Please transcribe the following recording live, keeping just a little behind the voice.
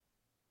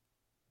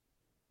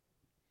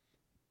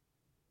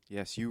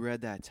Yes, you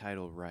read that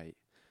title right,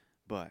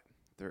 but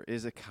there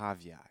is a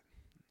caveat.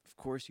 Of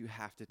course, you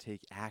have to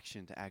take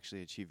action to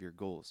actually achieve your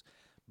goals.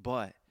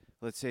 But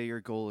let's say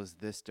your goal is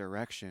this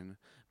direction,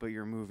 but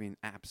you're moving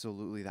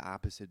absolutely the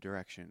opposite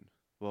direction.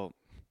 Well,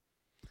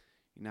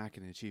 you're not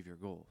going to achieve your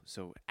goal.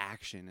 So,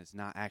 action is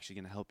not actually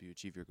going to help you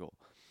achieve your goal.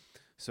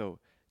 So,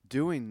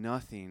 doing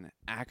nothing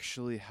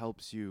actually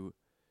helps you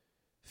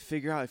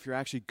figure out if you're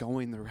actually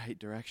going the right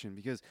direction.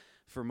 Because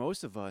for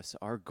most of us,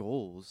 our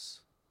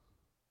goals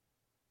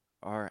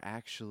are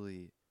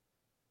actually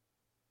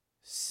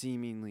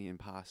seemingly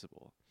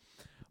impossible,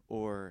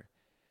 or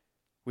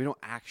we don't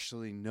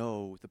actually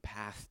know the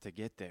path to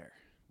get there.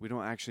 We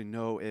don't actually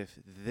know if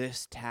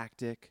this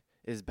tactic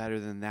is better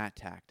than that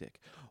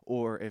tactic,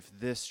 or if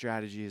this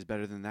strategy is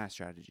better than that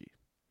strategy.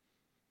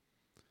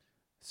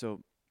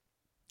 So,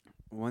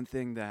 one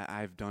thing that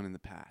I've done in the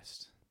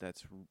past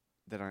that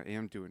I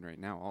am doing right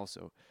now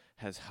also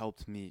has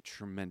helped me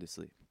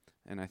tremendously,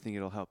 and I think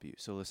it'll help you.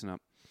 So listen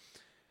up.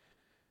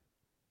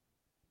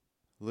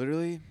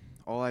 Literally,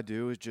 all I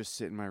do is just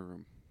sit in my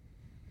room.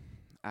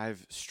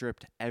 I've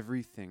stripped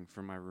everything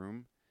from my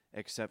room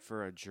except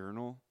for a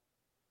journal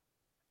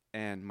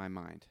and my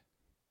mind.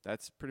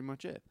 That's pretty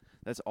much it.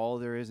 That's all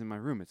there is in my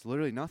room. It's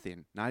literally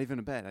nothing, not even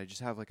a bed. I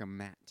just have like a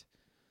mat.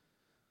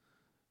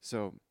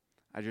 So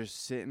I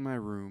just sit in my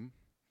room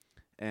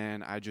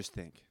and I just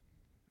think.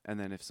 And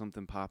then if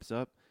something pops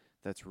up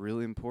that's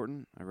really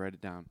important, I write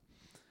it down.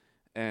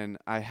 And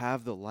I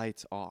have the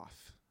lights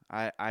off.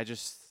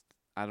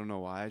 I don't know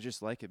why. I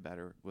just like it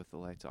better with the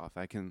lights off.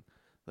 I can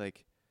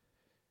like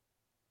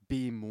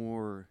be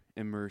more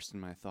immersed in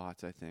my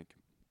thoughts, I think.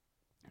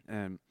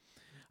 And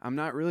I'm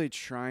not really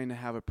trying to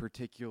have a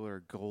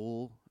particular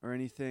goal or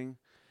anything.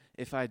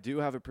 If I do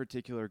have a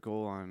particular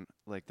goal on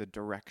like the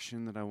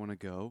direction that I want to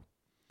go,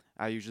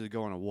 I usually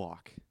go on a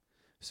walk.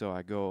 So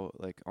I go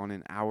like on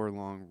an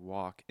hour-long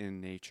walk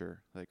in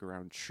nature, like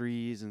around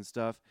trees and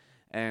stuff,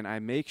 and I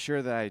make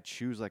sure that I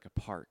choose like a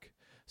park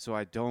so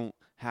I don't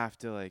have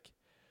to like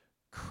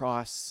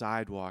cross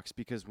sidewalks,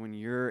 because when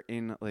you're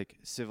in like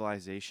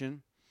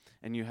civilization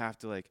and you have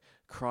to like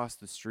cross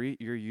the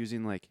street, you're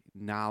using like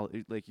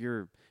knowledge, like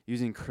you're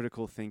using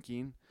critical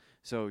thinking,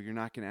 so you're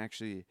not going to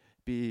actually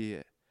be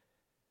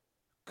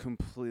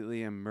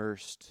completely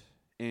immersed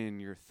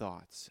in your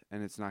thoughts,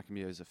 and it's not going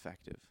to be as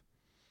effective.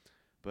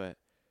 But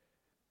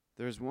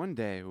there's one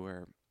day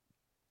where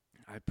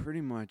I pretty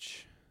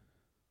much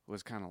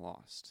was kind of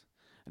lost.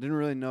 I didn't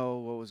really know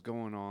what was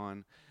going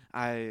on.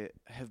 I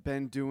have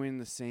been doing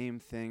the same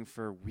thing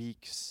for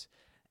weeks,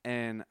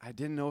 and I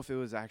didn't know if it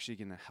was actually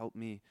going to help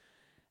me.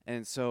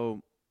 And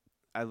so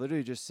I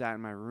literally just sat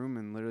in my room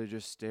and literally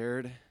just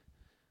stared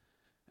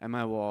at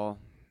my wall,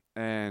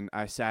 and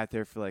I sat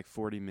there for like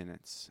 40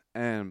 minutes.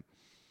 And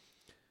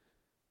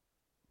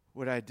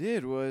what I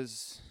did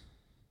was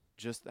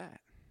just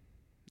that.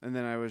 And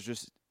then I was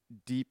just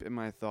deep in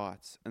my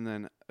thoughts. And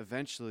then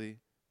eventually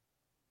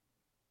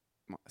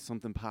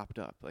something popped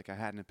up. Like I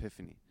had an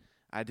epiphany.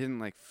 I didn't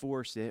like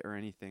force it or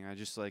anything. I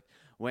just like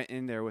went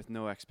in there with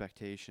no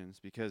expectations,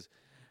 because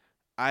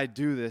I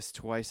do this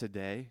twice a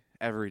day,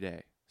 every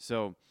day.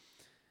 So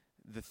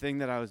the thing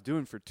that I was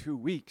doing for 2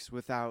 weeks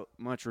without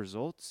much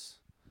results,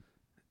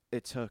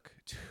 it took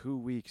 2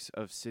 weeks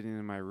of sitting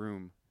in my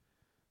room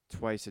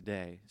twice a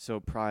day. So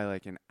probably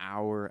like an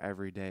hour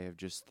every day of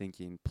just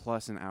thinking,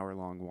 plus an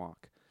hour-long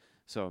walk.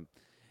 So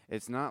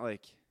it's not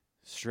like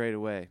straight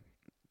away.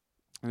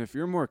 And if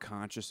you're more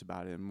conscious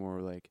about it and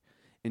more like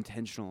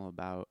intentional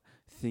about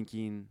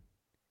thinking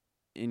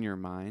in your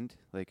mind,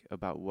 like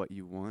about what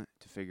you want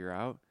to figure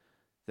out,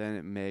 then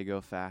it may go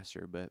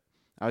faster. But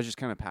I was just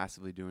kind of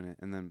passively doing it.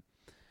 And then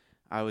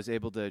I was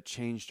able to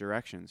change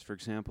directions. For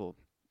example,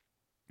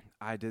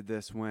 I did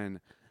this when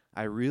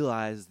I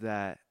realized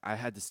that I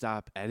had to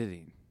stop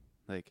editing.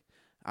 Like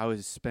I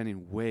was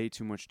spending way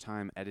too much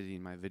time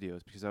editing my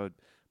videos, because I would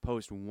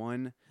post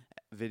one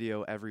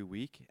video every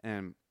week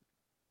and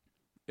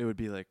it would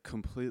be like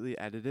completely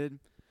edited,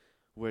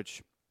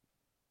 which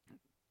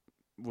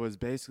was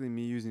basically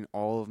me using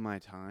all of my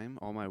time,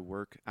 all my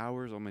work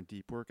hours, all my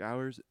deep work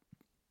hours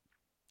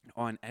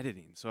on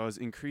editing. So I was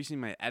increasing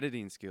my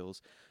editing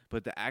skills,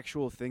 but the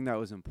actual thing that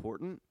was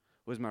important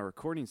was my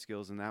recording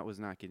skills, and that was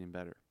not getting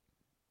better.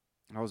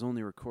 I was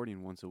only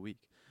recording once a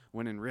week,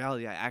 when in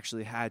reality I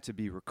actually had to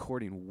be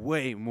recording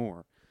way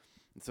more.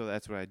 And so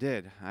that's what I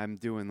did. I'm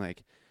doing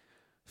like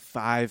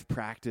 5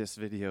 practice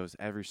videos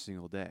every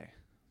single day,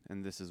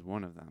 and this is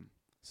one of them.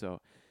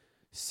 So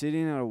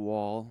sitting at a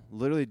wall,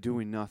 literally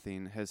doing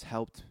nothing, has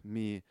helped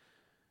me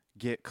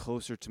get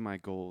closer to my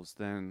goals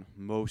than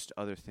most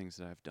other things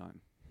that I've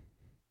done.